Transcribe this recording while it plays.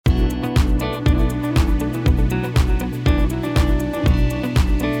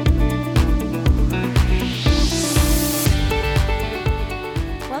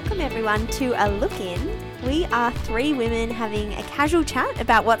everyone to A Look In. We are three women having a casual chat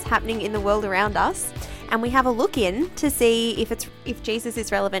about what's happening in the world around us, and we have a look in to see if Jesus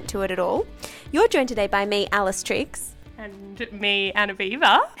is relevant to it at all. You're joined today by me, Alice Trix. And me, Anna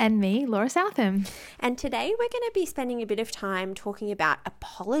Beaver. And me, Laura Southam. And today we're going to be spending a bit of time talking about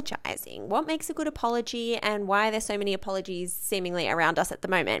apologising. What makes a good apology and why there's so many apologies seemingly around us at the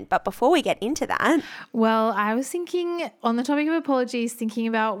moment. But before we get into that... Well, I was thinking on the topic of apologies, thinking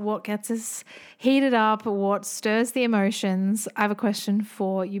about what gets us heated up, what stirs the emotions. I have a question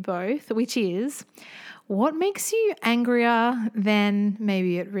for you both, which is, what makes you angrier than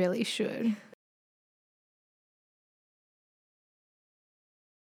maybe it really should?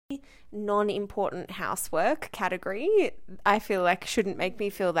 Non-important housework category, I feel like shouldn't make me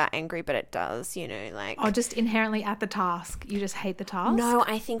feel that angry, but it does, you know, like... Oh, just inherently at the task. You just hate the task? No,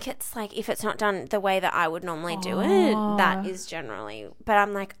 I think it's like if it's not done the way that I would normally do it, that is generally... But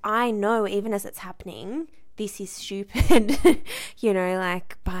I'm like, I know even as it's happening, this is stupid, you know,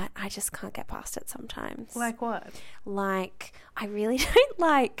 like, but I just can't get past it sometimes. Like what? Like, I really don't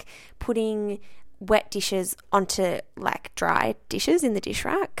like putting wet dishes onto like dry dishes in the dish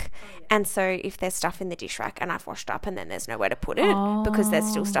rack. And so if there's stuff in the dish rack and I've washed up and then there's nowhere to put it because there's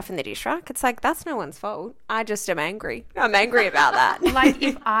still stuff in the dish rack, it's like, that's no one's fault. I just am angry. I'm angry about that. Like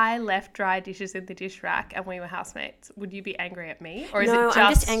if I left dry dishes in the dish rack and we were housemates, would you be angry at me? Or is no, it just...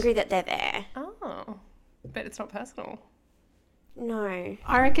 I'm just angry that they're there. Oh, but it's not personal. No.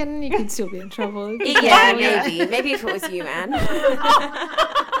 I reckon you could still be in trouble. Yeah, maybe. Maybe if it was you, Anne.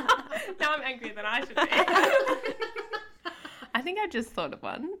 Now I'm angrier than I should be. I think I just thought of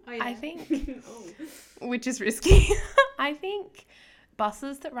one. Oh, yeah. I think, which is risky. I think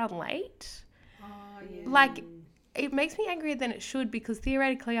buses that run late, like it makes me angrier than it should because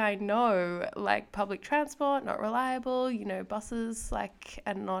theoretically I know like public transport not reliable. You know, buses like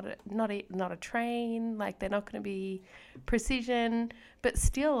are not a train. Like they're not going to be precision. But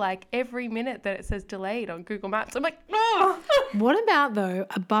still, like every minute that it says delayed on Google Maps, I'm like, oh. What about though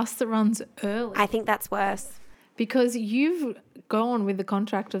a bus that runs early? I think that's worse. Because you've gone with the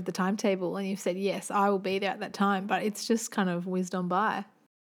contract of the timetable and you've said, yes, I will be there at that time, but it's just kind of whizzed on by.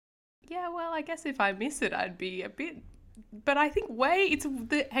 Yeah, well, I guess if I miss it, I'd be a bit... But I think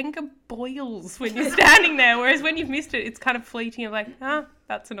the anger boils when you're standing there, whereas when you've missed it, it's kind of fleeting. You're like,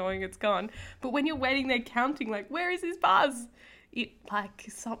 that's annoying, it's gone. But when you're waiting there counting, like, where is this buzz? It, like,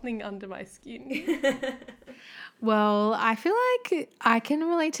 something under my skin. Well, I feel like I can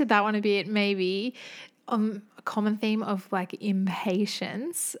relate to that one a bit, maybe. A common theme of like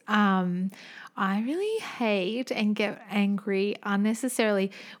impatience. I really hate and get angry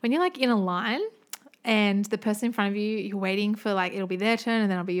unnecessarily when you're like in a line and the person in front of you, you're waiting for like it'll be their turn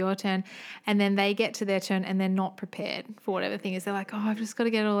and then it'll be your turn, and then they get to their turn and they're not prepared for whatever thing is. They're like, oh, I've just got to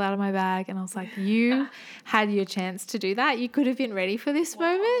get it all out of my bag. And I was like, you had your chance to do that. You could have been ready for this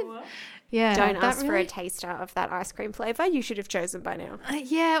moment. Yeah, don't ask for a taster of that ice cream flavour. You should have chosen by now.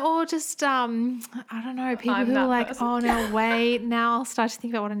 Yeah, or just, I don't know, people who are like, person. Oh, no, wait, now I'll start to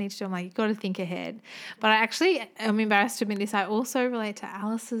think about what I need to do. I'm like, you've got to think ahead. But I'm embarrassed to admit this, I also relate to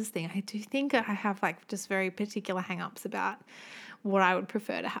Alice's thing. I do think I have like just very particular hang-ups about what I would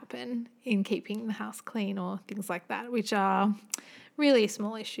prefer to happen in keeping the house clean or things like that, which are really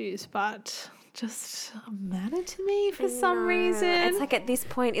small issues, but... just matter to me for some reason. It's like at this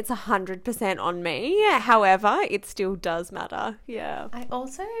point it's 100% on me. However, it still does matter. Yeah. I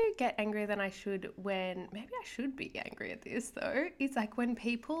also get angrier than I should when, maybe I should be angry at this though, it's like when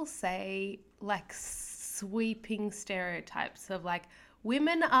people say like sweeping stereotypes of like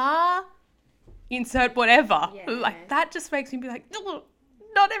women are insert whatever. Yeah. Like that just makes me be like, oh,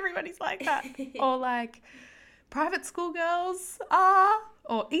 not everybody's like that. Or like private school girls are,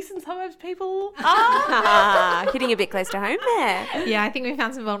 or eastern suburbs people are. Hitting a bit close to home there. Yeah, I think we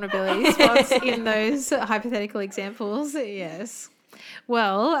found some vulnerability spots in those hypothetical examples. Yes.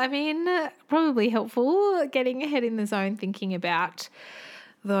 Well, I mean, probably helpful getting ahead in the zone, thinking about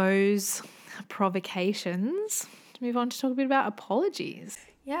those provocations. To move on to talk a bit about apologies.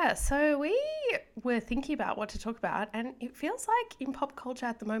 Yeah, so we were thinking about what to talk about, and it feels like in pop culture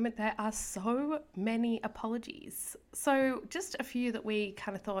at the moment there are so many apologies. So just a few that we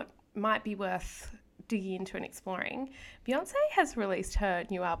kind of thought might be worth digging into and exploring. Beyonce has released her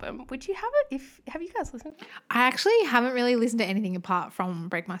new album, which have you guys listened to? I actually haven't really listened to anything apart from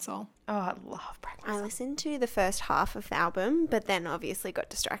Break My Soul. Oh, I love Break My Soul. I listened to the first half of the album, but then obviously got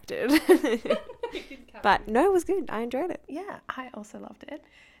distracted. But no, it was good. I enjoyed it. Yeah, I also loved it.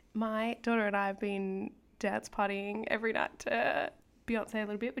 My daughter and I have been dance partying every night to Beyonce a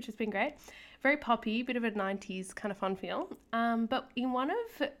little bit, which has been great. Very poppy, bit of a 90s kind of fun feel. But in one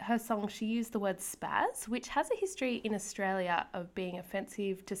of her songs, she used the word spaz, which has a history in Australia of being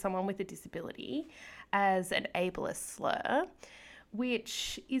offensive to someone with a disability as an ableist slur,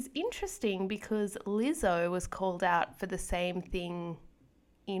 which is interesting because Lizzo was called out for the same thing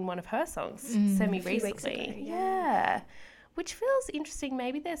in one of her songs semi-recently. Yeah. Which feels interesting.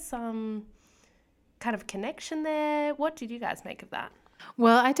 Maybe there's some kind of connection there. What did you guys make of that?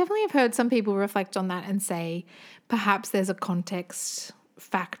 Well, I definitely have heard some people reflect on that and say perhaps there's a context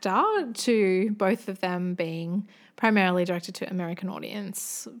factor to both of them being primarily directed to American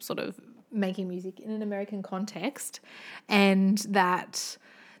audience, sort of making music in an American context, and that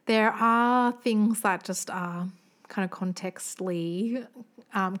there are things that just are kind of contextually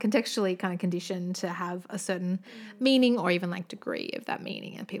kind of conditioned to have a certain meaning or even like degree of that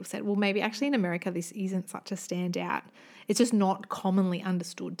meaning. And people said, well, maybe actually in America this isn't such a standout. It's just not commonly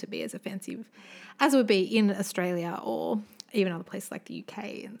understood to be as offensive as it would be in Australia or even other places like the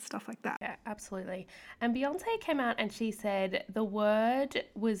UK and stuff like that. Yeah, absolutely. And Beyonce came out and she said the word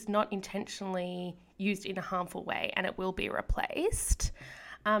was not intentionally used in a harmful way and it will be replaced.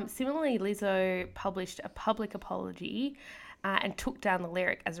 Similarly, Lizzo published a public apology and took down the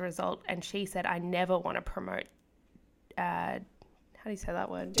lyric as a result. And she said, I never want to promote, how do you say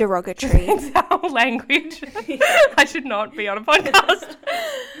that word? Derogatory. Language. I should not be on a podcast.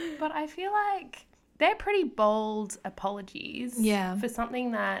 But I feel like they're pretty bold apologies for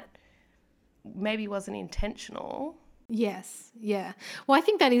something that maybe wasn't intentional. Yes, yeah. Well, I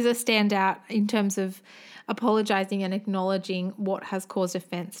think that is a standout in terms of apologising and acknowledging what has caused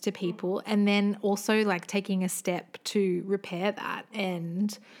offence to people, and then also like taking a step to repair that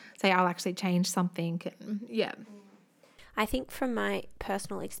and say, I'll actually change something. Yeah. I think from my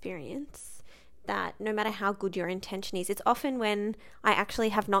personal experience that no matter how good your intention is, it's often when I actually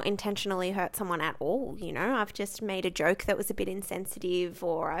have not intentionally hurt someone at all, you know, I've just made a joke that was a bit insensitive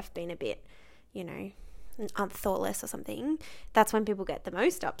or I've been a bit, you know, thoughtless or something. That's when people get the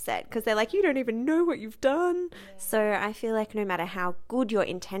most upset because they're like, you don't even know what you've done. Yeah. So I feel like no matter how good your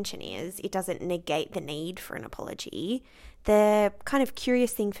intention is, it doesn't negate the need for an apology. The kind of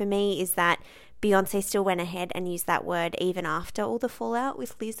curious thing for me is that Beyonce still went ahead and used that word even after all the fallout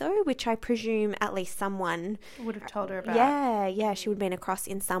with Lizzo, which I presume at least someone would have told her about. Yeah, she would have been across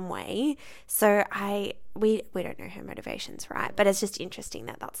in some way. So we don't know her motivations, right? But it's just interesting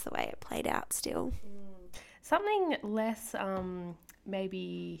that that's the way it played out still. Something less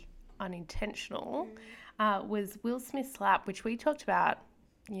maybe unintentional was Will Smith's slap, which we talked about,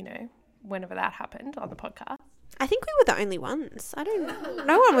 you know, whenever that happened on the podcast. I think we were the only ones.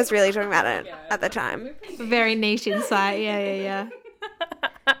 No one was really talking about it at the time. Very niche insight. Yeah.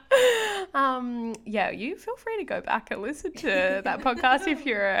 Yeah, you feel free to go back and listen to that podcast if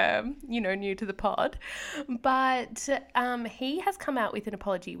you're, new to the pod. But he has come out with an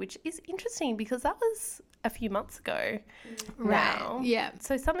apology, which is interesting because that was a few months ago now. Yeah.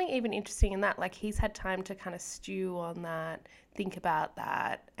 So something even interesting in that, like he's had time to kind of stew on that, think about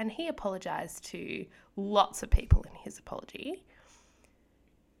that, and he apologised to lots of people in his apology.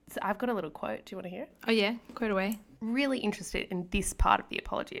 So I've got a little quote. Do you want to hear it? Oh, yeah. Quote away. Really interested in this part of the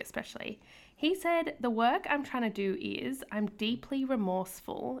apology especially. He said, the work I'm trying to do is I'm deeply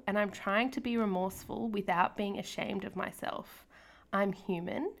remorseful and I'm trying to be remorseful without being ashamed of myself. I'm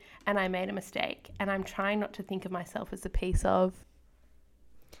human and I made a mistake and I'm trying not to think of myself as a piece of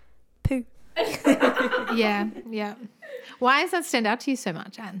poo. Yeah. Why does that stand out to you so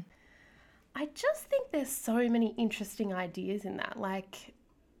much, Anne? I just think there's so many interesting ideas in that. Like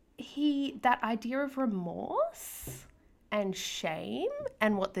that idea of remorse and shame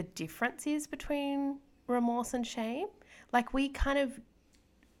and what the difference is between remorse and shame. Like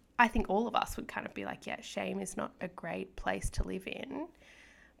I think all of us would kind of be like, yeah, shame is not a great place to live in.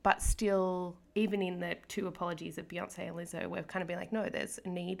 But still, even in the two apologies of Beyonce and Lizzo, we've kind of been like, no, there's a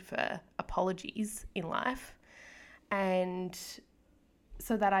need for apologies in life. And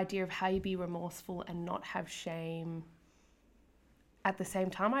so that idea of how you be remorseful and not have shame at the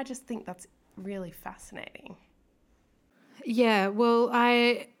same time, I just think that's really fascinating. Yeah, well,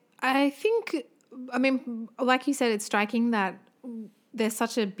 I think, I mean, like you said, it's striking that there's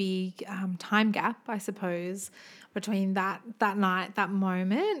such a big time gap, I suppose, between that night, that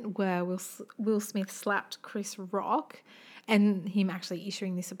moment where Will Smith slapped Chris Rock and him actually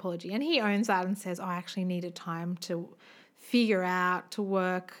issuing this apology. And he owns that and says, I actually needed time to figure out, to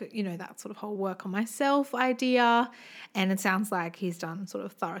work, that sort of whole work on myself idea. And it sounds like he's done sort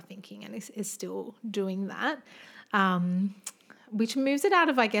of thorough thinking and is still doing that, which moves it out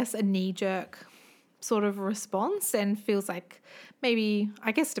of, I guess, a knee-jerk sort of response and feels like maybe,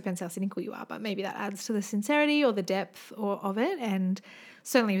 I guess it depends how cynical you are, but maybe that adds to the sincerity or the depth of it. And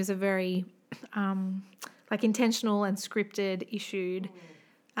certainly it was a very like intentional and scripted issued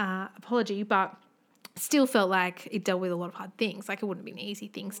apology, but still felt like it dealt with a lot of hard things. Like it wouldn't have been easy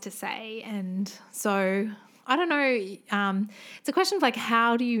things to say. And so I don't know. It's a question of like,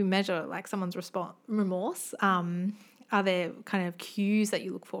 how do you measure like someone's remorse? Are there kind of cues that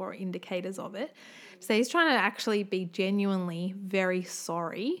you look for or indicators of it? So he's trying to actually be genuinely very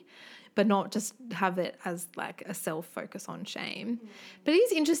sorry, but not just have it as like a self-focus on shame. But it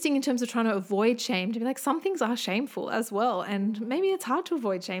is interesting in terms of trying to avoid shame, to be like, some things are shameful as well. And maybe it's hard to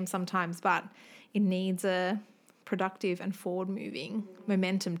avoid shame sometimes, but it needs a productive and forward-moving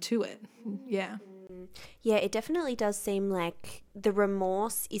momentum to it. Yeah. Yeah, it definitely does seem like the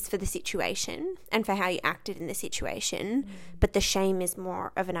remorse is for the situation and for how you acted in the situation, but the shame is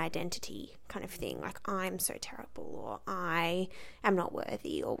more of an identity kind of thing, like I'm so terrible or I am not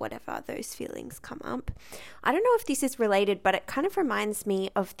worthy or whatever those feelings come up. I don't know if this is related, but it kind of reminds me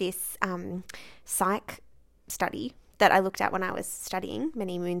of this psych study that I looked at when I was studying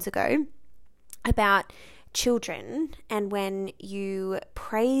many moons ago about children, and when you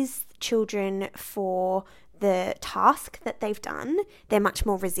praise children for the task that they've done, they're much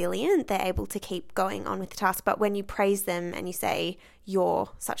more resilient. They're able to keep going on with the task. But when you praise them and you say,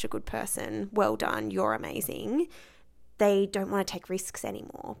 you're such a good person, well done, you're amazing, they don't want to take risks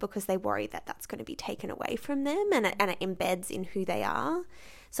anymore because they worry that that's going to be taken away from them, and it embeds in who they are.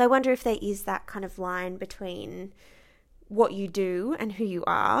 So I wonder if there is that kind of line between what you do and who you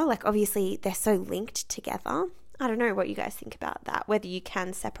are. Like obviously they're so linked together. I don't know what you guys think about that, whether you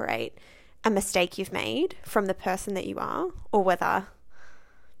can separate a mistake you've made from the person that you are, or whether,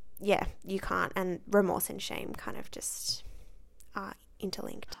 yeah, you can't, and remorse and shame kind of just are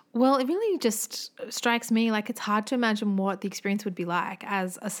interlinked. Well, it really just strikes me like it's hard to imagine what the experience would be like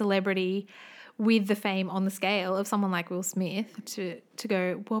as a celebrity with the fame on the scale of someone like Will Smith to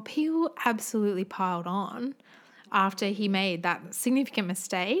go, well, people absolutely piled on after he made that significant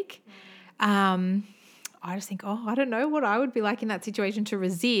mistake. I just think, I don't know what I would be like in that situation to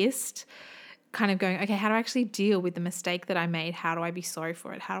resist kind of going, okay, how do I actually deal with the mistake that I made? How do I be sorry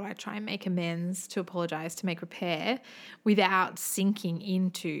for it? How do I try and make amends, to apologise, to make repair without sinking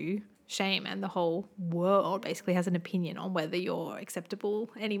into shame? And the whole world basically has an opinion on whether you're acceptable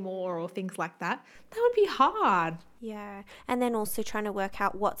anymore or things like that. That would be hard. Yeah. And then also trying to work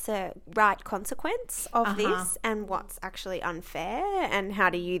out what's a right consequence of this and what's actually unfair, and how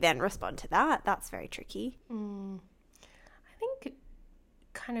do you then respond to that? That's very tricky. I think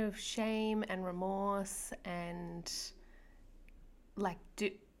kind of shame and remorse and like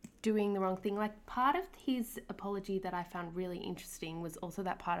doing the wrong thing. Like part of his apology that I found really interesting was also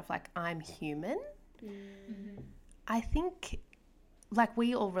that part of like, I'm human. I think like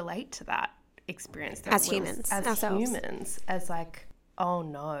we all relate to that experience as humans, as like, oh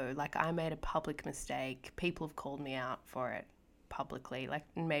no, like I made a public mistake. People have called me out for it publicly, like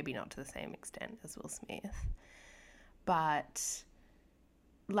maybe not to the same extent as Will Smith, but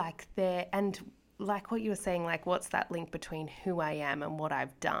like there, and like what you were saying, like what's that link between who I am and what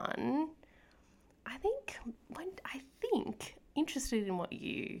I've done? I think interested in what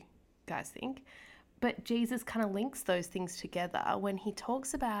you guys think, but Jesus kind of links those things together when he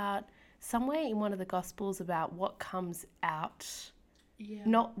talks about somewhere in one of the Gospels about what comes out,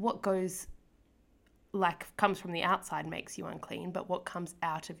 not what goes, like comes from the outside makes you unclean, but what comes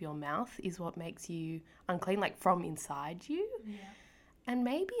out of your mouth is what makes you unclean, like from inside you. Yeah. And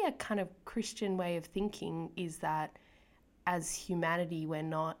maybe a kind of Christian way of thinking is that as humanity, we're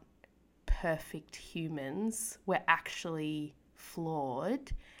not perfect humans. We're actually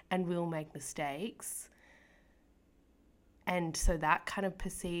flawed and we'll make mistakes. And so that kind of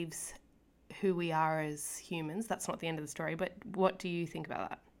perceives who we are as humans. That's not the end of the story, but what do you think about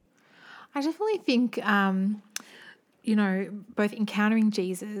that? I definitely think, both encountering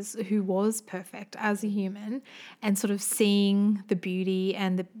Jesus, who was perfect as a human, and sort of seeing the beauty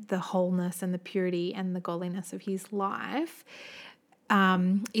and the wholeness and the purity and the godliness of his life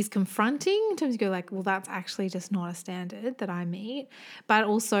is confronting in terms of go like, well, that's actually just not a standard that I meet. But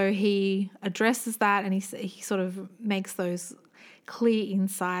also he addresses that, and he sort of makes those clear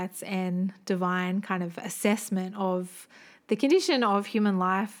insights and divine kind of assessment of the condition of human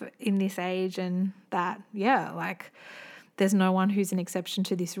life in this age, and that, like there's no one who's an exception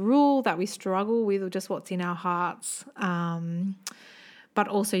to this rule, that we struggle with just what's in our hearts. But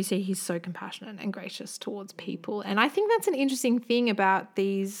also you see he's so compassionate and gracious towards people. And I think that's an interesting thing about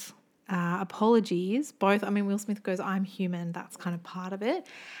these apologies. Both, Will Smith goes, I'm human, that's kind of part of it.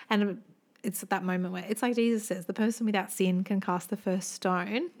 And it's that moment where it's like Jesus says, the person without sin can cast the first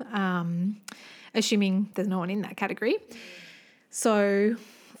stone, assuming there's no one in that category. So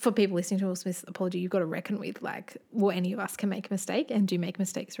for people listening to Will Smith's apology, you've got to reckon with like, well, any of us can make a mistake and do make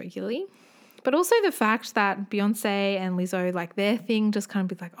mistakes regularly. But also the fact that Beyonce and Lizzo, like their thing just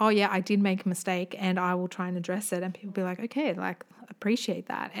kind of be like, oh yeah, I did make a mistake and I will try and address it. And people be like, okay, like appreciate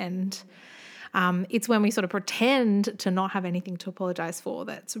that. And it's when we sort of pretend to not have anything to apologise for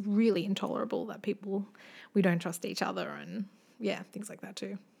that's really intolerable, that we don't trust each other and things like that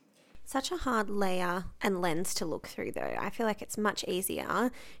too. Such a hard layer and lens to look through, though. I feel like it's much easier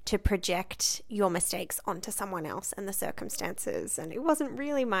to project your mistakes onto someone else and the circumstances, and it wasn't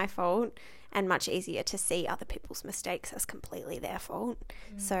really my fault, and much easier to see other people's mistakes as completely their fault.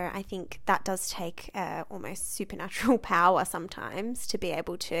 So I think that does take almost supernatural power sometimes to be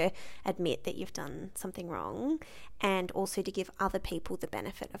able to admit that you've done something wrong, and also to give other people the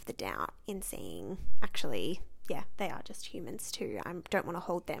benefit of the doubt in seeing actually, yeah, they are just humans too. I don't want to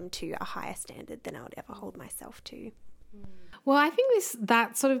hold them to a higher standard than I would ever hold myself to. Well, I think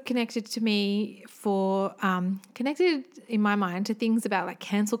that sort of connected to me connected in my mind to things about like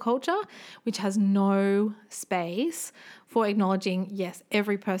cancel culture, which has no space for acknowledging, yes,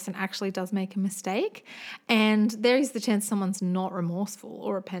 every person actually does make a mistake. And there is the chance someone's not remorseful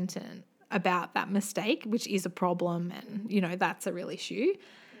or repentant about that mistake, which is a problem. And, you know, that's a real issue.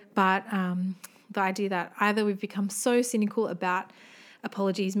 But the idea that either we've become so cynical about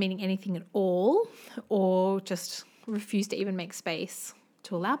apologies meaning anything at all, or just refuse to even make space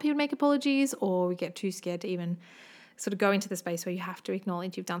to allow people to make apologies, or we get too scared to even sort of go into the space where you have to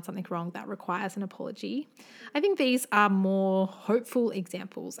acknowledge you've done something wrong that requires an apology. I think these are more hopeful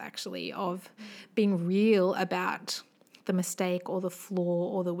examples actually of being real about the mistake or the flaw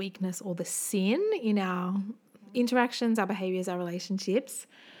or the weakness or the sin in our interactions, our behaviours, our relationships,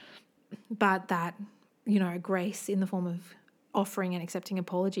 but that, you know, grace in the form of offering and accepting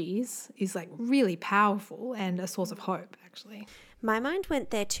apologies is like really powerful and a source of hope actually. My mind went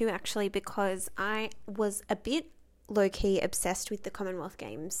there too actually, because I was a bit low-key obsessed with the Commonwealth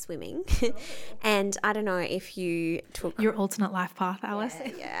Games swimming. And I don't know if you took your alternate life path, Alice.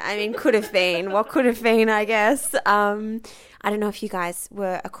 Yeah, I mean, could have been what could have been, I guess. I don't know if you guys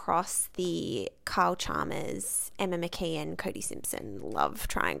were across the Kyle Chalmers, Emma McKeon, Cody Simpson love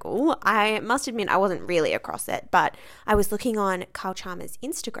triangle. I must admit I wasn't really across it, but I was looking on Kyle Chalmers'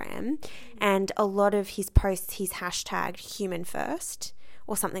 Instagram, and a lot of his posts he's hashtagged human first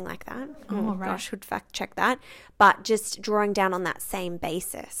or something like that. Oh, right. Gosh, would fact check that. But just drawing down on that same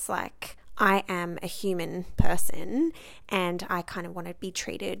basis, like I am a human person and I kind of want to be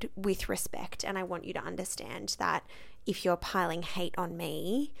treated with respect, and I want you to understand that if you're piling hate on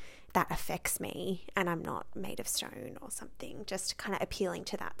me, that affects me and I'm not made of stone or something. Just kind of appealing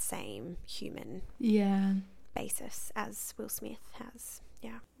to that same human basis as Will Smith has.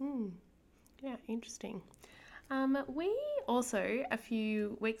 Yeah. Yeah, interesting. We also, a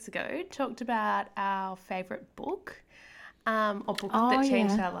few weeks ago, talked about our favourite book or book that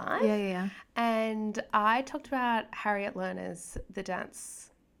changed our life. Yeah. And I talked about Harriet Lerner's The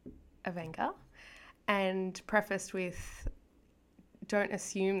Dance of Anger, and prefaced with, don't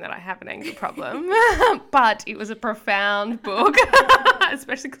assume that I have an anger problem, but it was a profound book,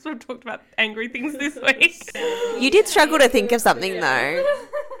 especially because we've talked about angry things this week. You did struggle to think of something though.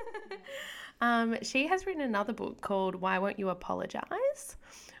 She has written another book called Why Won't You Apologise,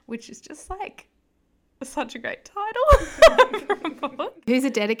 which is just like such a great title for a book. Who's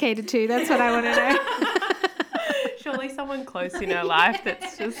it dedicated to? That's what I want to know. Surely someone close in her life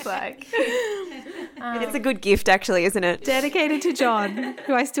that's just like... It's a good gift actually, isn't it? Dedicated to John,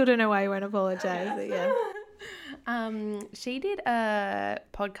 who I still don't know why he won't apologise. But yeah. She did a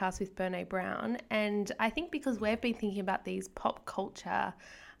podcast with Brene Brown, and I think because we've been thinking about these pop culture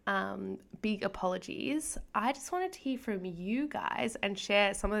big apologies, I just wanted to hear from you guys and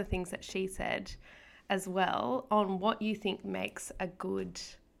share some of the things that she said as well on what you think makes a good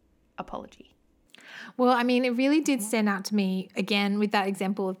apology. Well, I mean, it really did stand out to me, again, with that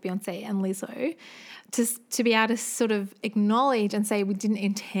example of Beyonce and Lizzo, to be able to sort of acknowledge and say we didn't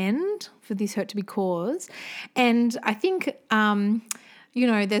intend for this hurt to be caused. And I think, you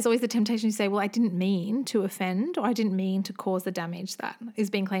know, there's always the temptation to say, well, I didn't mean to offend, or I didn't mean to cause the damage that is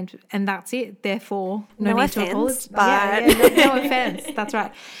being claimed, and that's it. Therefore, no need to apologize. No offense. That's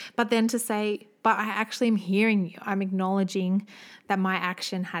right. But then to say, but I actually am hearing you. I'm acknowledging that my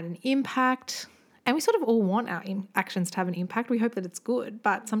action had an impact. And we sort of all want our actions to have an impact. We hope that it's good,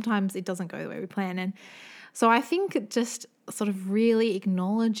 but sometimes it doesn't go the way we plan. And so I think just sort of really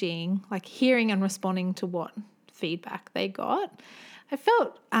acknowledging, like hearing and responding to what feedback they got, I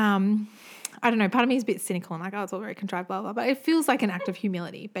felt, I don't know, part of me is a bit cynical and like, oh, it's all very contrived, blah, blah, but it feels like an act of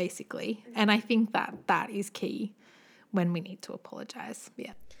humility, basically. And I think that is key when we need to apologise.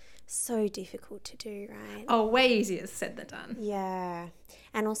 Yeah. So difficult to do, right? Oh, way easier said than done. Yeah.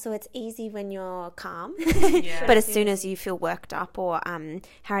 And also it's easy when you're calm. Yeah. But as soon as you feel worked up, or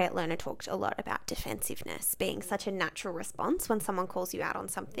Harriet Lerner talked a lot about defensiveness being such a natural response when someone calls you out on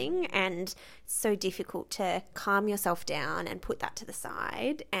something, and it's so difficult to calm yourself down and put that to the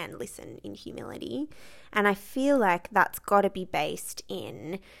side and listen in humility. And I feel like that's got to be based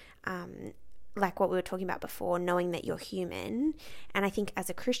in like what we were talking about before, knowing that you're human. And I think as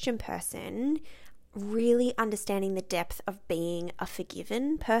a Christian person, really understanding the depth of being a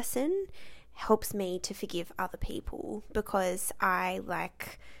forgiven person helps me to forgive other people, because I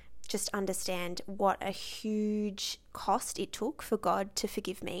just understand what a huge cost it took for God to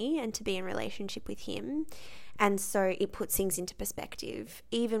forgive me and to be in relationship with him. And so it puts things into perspective,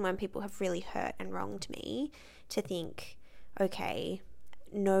 even when people have really hurt and wronged me, to think, okay,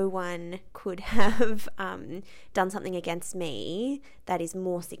 no one could have done something against me that is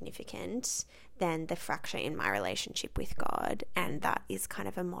more significant than the fracture in my relationship with God. And that is kind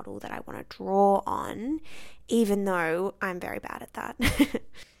of a model that I want to draw on, even though I'm very bad at that.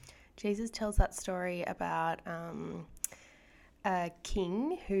 Jesus tells that story about a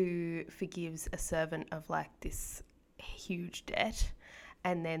king who forgives a servant of like this huge debt,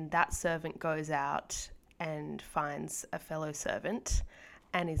 and then that servant goes out and finds a fellow servant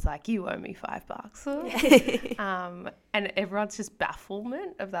and is like, you owe me $5. And everyone's just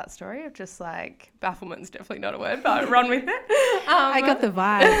bafflement of that story, of just like, bafflement's definitely not a word, but run with it. I got the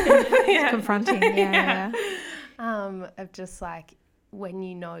vibe. Yeah. Confronting, yeah. Of just like, when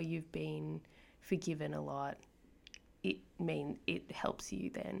you know you've been forgiven a lot, it helps you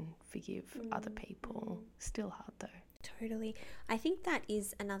then forgive other people. Still hard though. Totally. I think that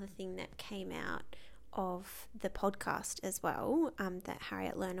is another thing that came out of the podcast as well, that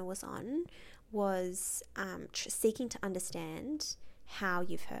Harriet Lerner was on, was seeking to understand how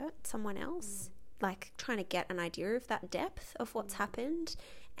you've hurt someone else, like trying to get an idea of that depth of what's happened,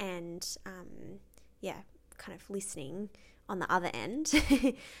 and kind of listening on the other end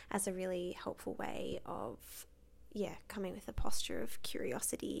as a really helpful way of coming with a posture of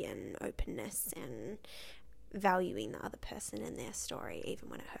curiosity and openness and valuing the other person and their story, even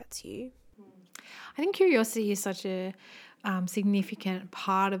when it hurts you. I think curiosity is such a significant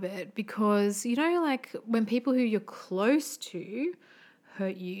part of it, because, you know, like when people who you're close to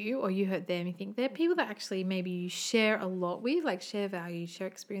hurt you or you hurt them, you think they're people that actually maybe you share a lot with, like share values, share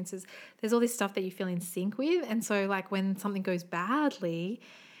experiences. There's all this stuff that you feel in sync with. And so like when something goes badly,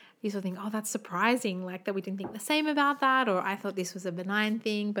 you sort of think, oh, that's surprising, like that we didn't think the same about that, or I thought this was a benign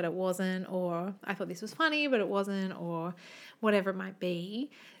thing, but it wasn't, or I thought this was funny, but it wasn't, or whatever it might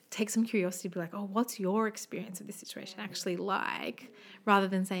be. Take some curiosity to be like, oh, what's your experience of this situation actually like, rather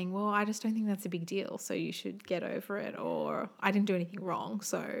than saying, well, I just don't think that's a big deal, so you should get over it, or I didn't do anything wrong.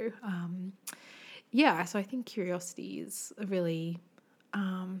 So, so I think curiosity is a really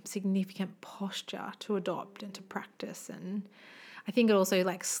significant posture to adopt and to practice. And I think it also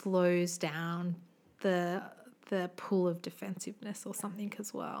like slows down the pull of defensiveness or something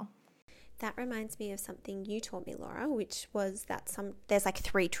as well. That reminds me of something you taught me, Laura, which was that there's like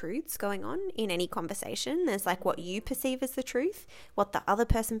 3 truths going on in any conversation. There's like what you perceive as the truth, what the other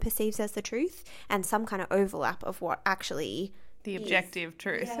person perceives as the truth, and some kind of overlap of what actually the objective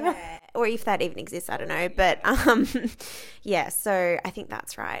truth. Yeah. Or if that even exists, I don't know. But so I think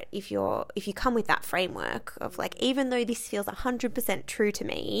that's right. If you come with that framework of like, even though this feels 100% true to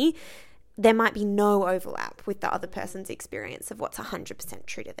me, there might be no overlap with the other person's experience of what's 100%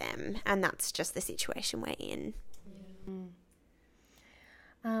 true to them. And that's just the situation we're in.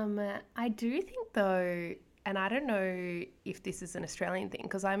 I do think though, and I don't know if this is an Australian thing,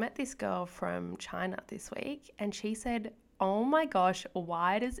 because I met this girl from China this week and she said, oh my gosh,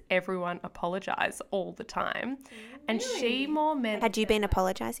 why does everyone apologise all the time? And she more meant... Had you been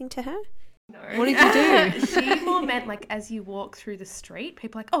apologising to her? No. What did you do? She more meant like as you walk through the street,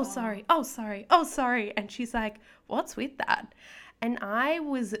 people are like, oh, sorry, oh, sorry, oh, sorry. And she's like, what's with that? And I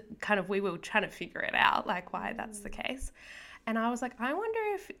was we were trying to figure it out, like why that's the case. And I was like, I wonder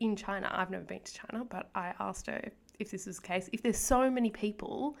if in China, I've never been to China, but I asked her if this was the case, if there's so many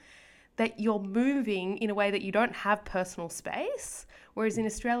people that you're moving in a way that you don't have personal space. Whereas in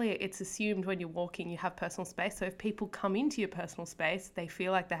Australia, it's assumed when you're walking, you have personal space. So if people come into your personal space, they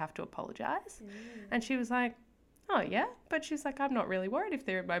feel like they have to apologise. And she was like, oh, yeah. But she's like, I'm not really worried if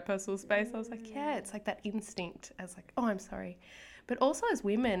they're in my personal space. I was like, yeah, it's like that instinct as like, oh, I'm sorry. But also as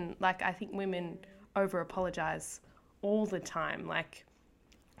women, like I think women over apologise all the time, like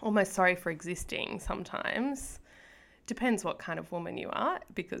almost sorry for existing sometimes. Depends what kind of woman you are,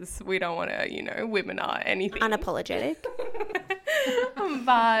 because we don't want to, women are anything. Unapologetic.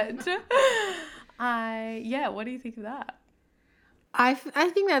 But what do you think of that? I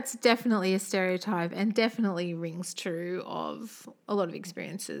think that's definitely a stereotype and definitely rings true of a lot of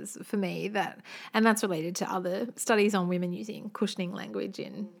experiences for me, and that's related to other studies on women using cushioning language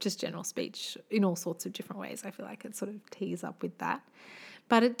in just general speech in all sorts of different ways. I feel like it sort of tees up with that.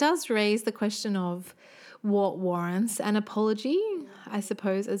 But it does raise the question of what warrants an apology, I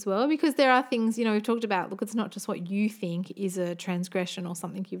suppose, as well, because there are things, we've talked about, look, it's not just what you think is a transgression or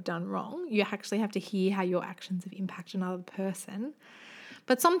something you've done wrong. You actually have to hear how your actions have impacted another person.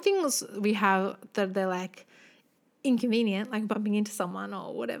 But some things we have that they're like inconvenient, like bumping into someone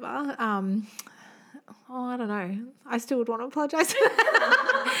or whatever. I don't know. I still would want to apologise.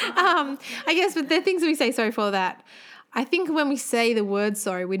 I guess, but there are things we say sorry for that I think when we say the word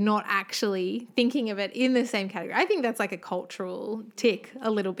sorry, we're not actually thinking of it in the same category. I think that's like a cultural tick a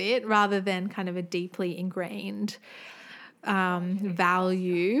little bit rather than kind of a deeply ingrained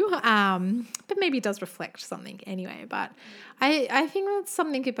value. But maybe it does reflect something anyway. But I think that's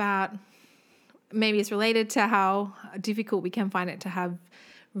something about, maybe it's related to how difficult we can find it to have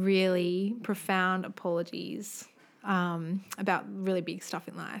really profound apologies about really big stuff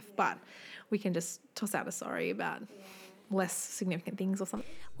in life. But we can just toss out a sorry about less significant things or something.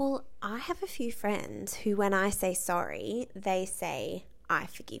 Well, I have a few friends who, when I say sorry, they say, I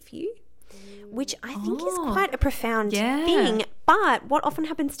forgive you, which I think is quite a profound thing. But what often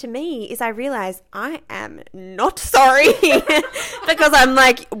happens to me is I realize I am not sorry because I'm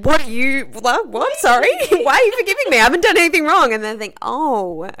like, what? Sorry? Why are you forgiving me? I haven't done anything wrong. And then I think,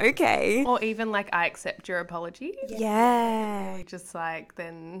 oh, okay. Or even like, I accept your apology. Yeah. Just like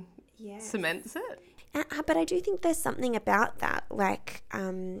then cements it. But I do think there's something about that, like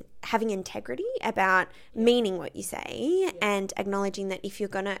having integrity about meaning what you say and acknowledging that if you're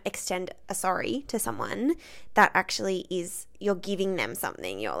going to extend a sorry to someone, that actually is, you're giving them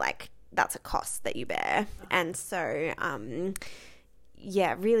something. You're like, that's a cost that you bear. And so,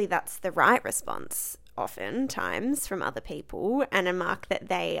 really that's the right response oftentimes from other people, and a mark that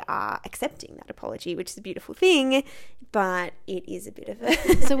they are accepting that apology, which is a beautiful thing, but it is a bit of a...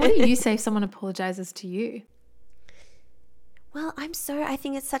 So what do you say if someone apologizes to you? Well, I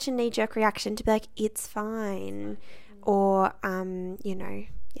think it's such a knee-jerk reaction to be like, it's fine, or,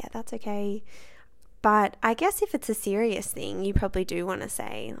 that's okay. But I guess if it's a serious thing, you probably do want to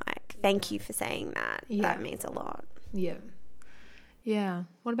say, like, thank you for saying that. Yeah. That means a lot. Yeah. Yeah.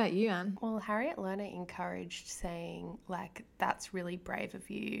 What about you, Anne? Well, Harriet Lerner encouraged saying, like, that's really brave of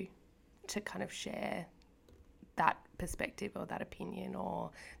you to kind of share that perspective or that opinion or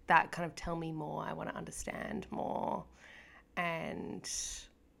that kind of tell me more, I want to understand more. And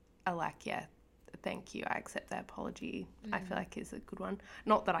I like, thank you, I accept the apology, I feel like is a good one.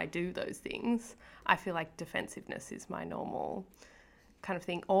 Not that I do those things. I feel like defensiveness is my normal kind of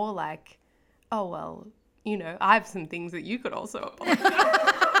thing. Or like, oh, well, I have some things that you could also apologize.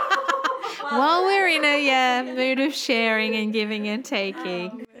 Well, we're in a mood of sharing and giving and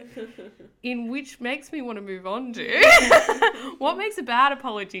taking. In which makes me want to move on to what makes a bad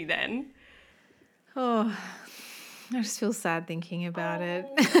apology then? Oh, I just feel sad thinking about it.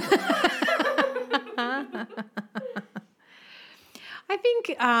 I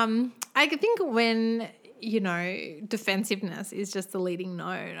think when, defensiveness is just the leading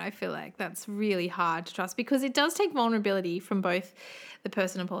note, I feel like that's really hard to trust because it does take vulnerability from both the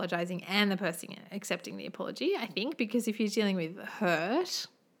person apologizing and the person accepting the apology, I think, because if you're dealing with hurt,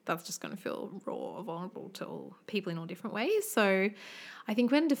 that's just going to feel raw or vulnerable to all people in all different ways. So I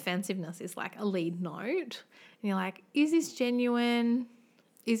think when defensiveness is like a lead note and you're like, is this genuine?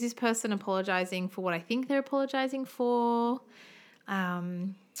 Is this person apologizing for what I think they're apologizing for?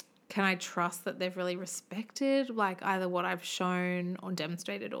 Can I trust that they've really respected, like, either what I've shown or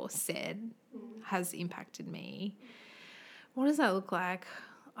demonstrated or said has impacted me? What does that look like?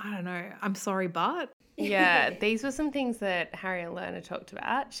 I don't know. I'm sorry, but... Yeah, these were some things that Harriet Lerner talked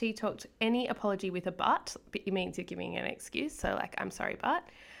about. She talked any apology with a but it means you're giving an excuse. So like, I'm sorry, but,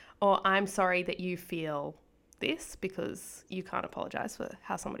 or I'm sorry that you feel this because you can't apologize for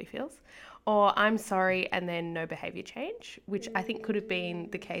how somebody feels. Or I'm sorry and then no behaviour change, which I think could have been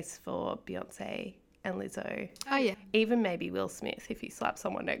the case for Beyonce and Lizzo. Oh, yeah. Even maybe Will Smith, if he slaps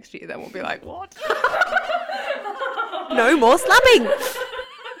someone next to you, then we'll be like, what? No more slapping.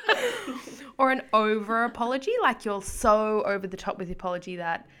 Or an over apology, like you're so over the top with the apology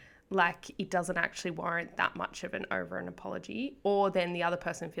that like it doesn't actually warrant that much of an apology, or then the other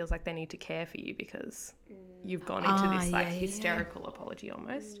person feels like they need to care for you because you've gone into this like hysterical apology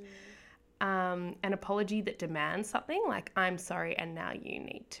almost. An apology that demands something like I'm sorry and now you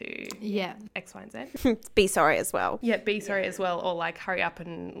need to X, Y, and Z. Be sorry as well. Yeah, be sorry as well, or like hurry up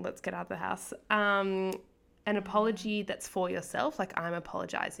and let's get out of the house. An apology that's for yourself, like I'm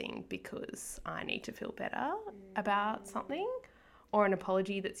apologising because I need to feel better about something. Or an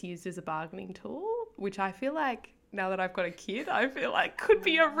apology that's used as a bargaining tool, which I feel like now that I've got a kid, I feel like could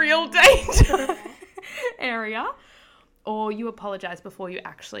be a real danger area. Or you apologise before you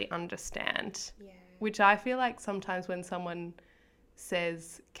actually understand, which I feel like sometimes when someone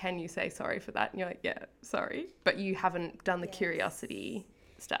says, can you say sorry for that? And you're like, yeah, sorry. But you haven't done the curiosity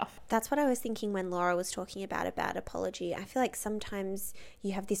stuff. That's what I was thinking when Laura was talking about a bad apology. I feel like sometimes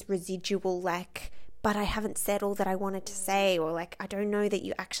you have this residual like, but I haven't said all that I wanted to say, or like, I don't know that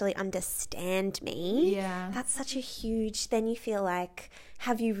you actually understand me. Yeah. That's such a huge, then you feel like,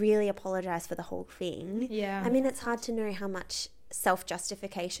 have you really apologized for the whole thing? Yeah. I mean, it's hard to know how much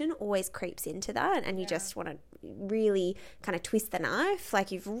self-justification always creeps into that, and you just want to really kind of twist the knife.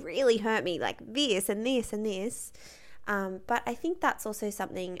 Like, you've really hurt me like this and this and this. But I think that's also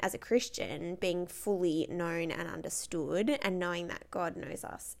something as a Christian, being fully known and understood, and knowing that God knows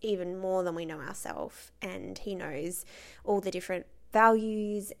us even more than we know ourselves, and he knows all the different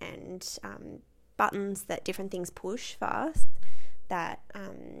values and buttons that different things push for us, that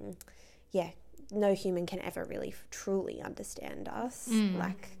no human can ever really truly understand us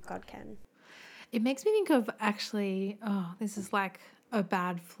like God can. It makes me think of actually, this is like a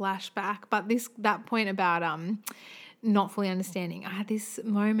bad flashback, but that point about not fully understanding. I had this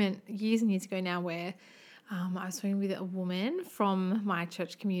moment years and years ago now where I was talking with a woman from my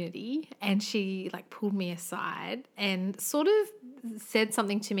church community, and she like pulled me aside and sort of said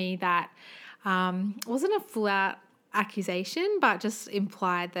something to me that wasn't a full out accusation, but just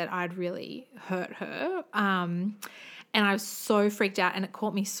implied that I'd really hurt her. And I was so freaked out, and it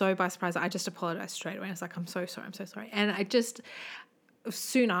caught me so by surprise. I just apologized straight away. I was like, I'm so sorry. And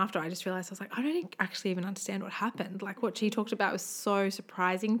soon after, I just realized, I was like, I don't actually even understand what happened. Like, what she talked about was so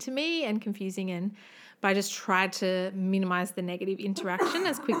surprising to me and confusing, but I just tried to minimize the negative interaction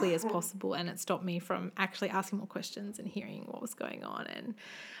as quickly as possible, and it stopped me from actually asking more questions and hearing what was going on. And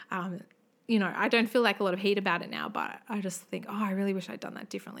I don't feel like a lot of heat about it now, but I just think, I really wish I'd done that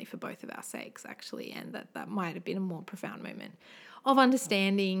differently for both of our sakes, actually, and that might have been a more profound moment of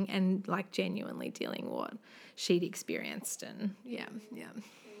understanding and like genuinely dealing what she'd experienced. And yeah.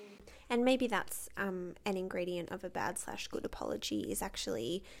 And maybe that's an ingredient of a bad/good apology, is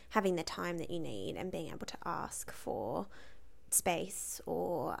actually having the time that you need and being able to ask for space,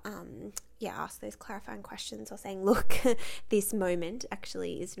 or ask those clarifying questions, or saying, look, this moment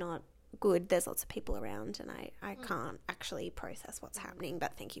actually is not good. There's lots of people around and I can't actually process what's happening,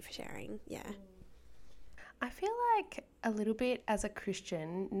 but thank you for sharing. Yeah. I feel like a little bit as a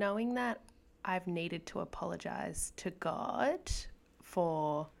Christian, knowing that I've needed to apologise to God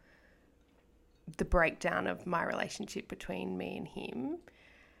for the breakdown of my relationship between me and him,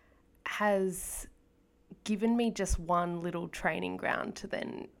 has given me just one little training ground to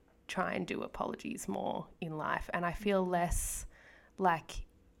then try and do apologies more in life. And I feel less like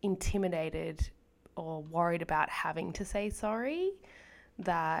intimidated or worried about having to say sorry.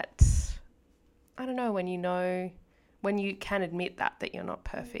 That, I don't know, when you can admit that you're not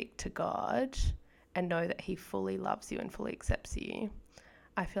perfect to God and know that he fully loves you and fully accepts you,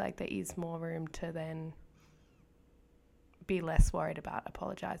 I feel like there is more room to then be less worried about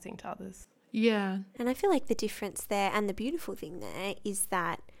apologising to others. Yeah. And I feel like the difference there, and the beautiful thing there, is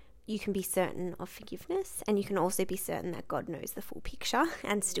that you can be certain of forgiveness, and you can also be certain that God knows the full picture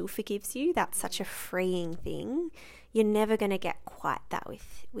and still forgives you. That's such a freeing thing. You're never going to get quite that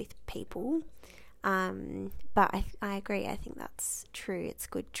with people. But I agree. I think that's true. It's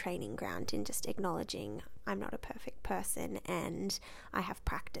good training ground in just acknowledging I'm not a perfect person, and I have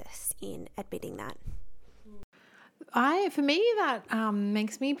practice in admitting that. For me, that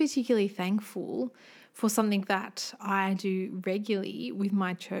makes me particularly thankful for something that I do regularly with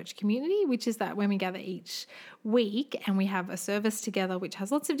my church community, which is that when we gather each week and we have a service together, which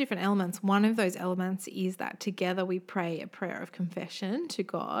has lots of different elements, one of those elements is that together we pray a prayer of confession to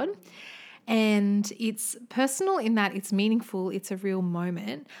God. And it's personal in that it's meaningful, it's a real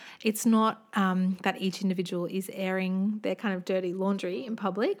moment. It's not that each individual is airing their kind of dirty laundry in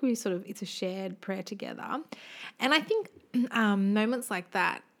public. It's a shared prayer together. And I think moments like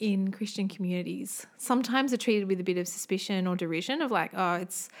that in Christian communities sometimes are treated with a bit of suspicion or derision of like,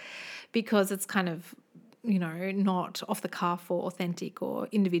 it's because it's kind of not off the cuff or authentic or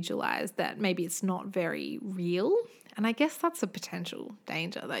individualized, that maybe it's not very real. And I guess that's a potential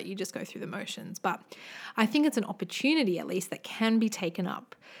danger, that you just go through the motions. But I think it's an opportunity, at least, that can be taken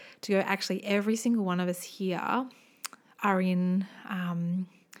up to go, actually, every single one of us here are in,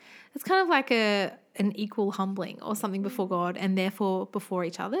 it's kind of like an equal humbling or something before God, and therefore before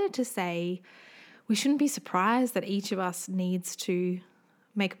each other, to say we shouldn't be surprised that each of us needs to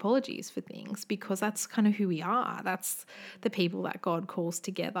make apologies for things, because that's kind of who we are. That's the people that God calls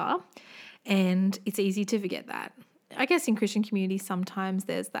together. And it's easy to forget that. I guess in Christian communities, sometimes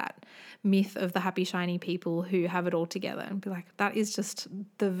there's that myth of the happy, shiny people who have it all together, and be like, that is just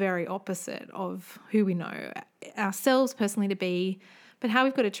the very opposite of who we know ourselves personally to be, but how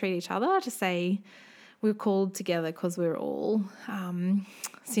we've got to treat each other, to say we're called together because we're all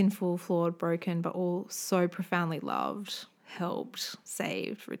sinful, flawed, broken, but all so profoundly loved, helped,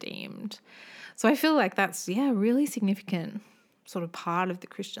 saved, redeemed. So I feel like that's, a really significant sort of part of the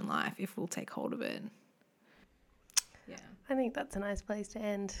Christian life if we'll take hold of it. Yeah. I think that's a nice place to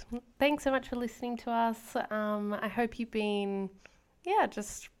end. Thanks so much for listening to us. I hope you've been,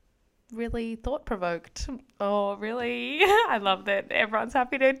 just really thought-provoked, or really, I love that everyone's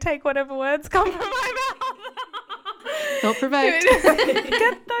happy to take whatever words come from my mouth. Thought-provoked.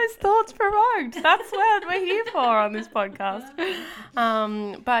 Get those thoughts provoked. That's what we're here for on this podcast.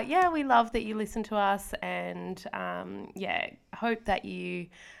 But we love that you listen to us, and hope that you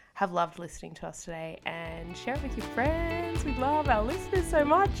have loved listening to us today, and share it with your friends. We love our listeners so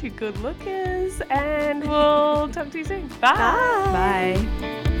much, you good lookers, and we'll talk to you soon. Bye. Bye.